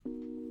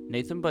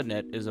Nathan But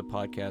Net is a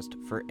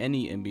podcast for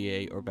any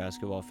NBA or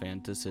basketball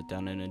fan to sit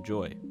down and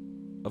enjoy.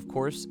 Of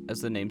course, as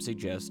the name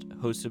suggests,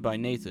 hosted by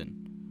Nathan,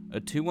 a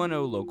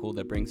 210 local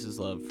that brings his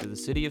love for the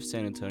city of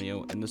San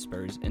Antonio and the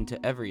Spurs into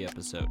every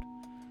episode.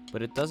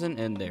 But it doesn't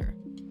end there.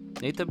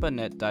 Nathan But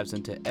Net dives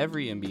into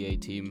every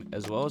NBA team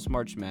as well as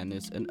March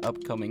Madness and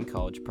upcoming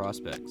college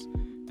prospects,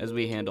 as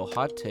we handle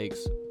hot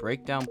takes,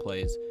 break down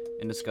plays,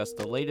 and discuss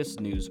the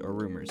latest news or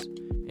rumors,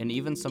 and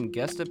even some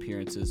guest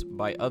appearances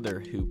by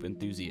other hoop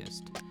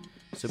enthusiasts.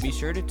 So be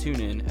sure to tune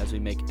in as we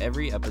make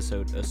every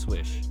episode a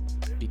swish,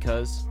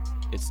 because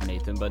it's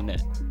Nathan But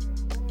Net.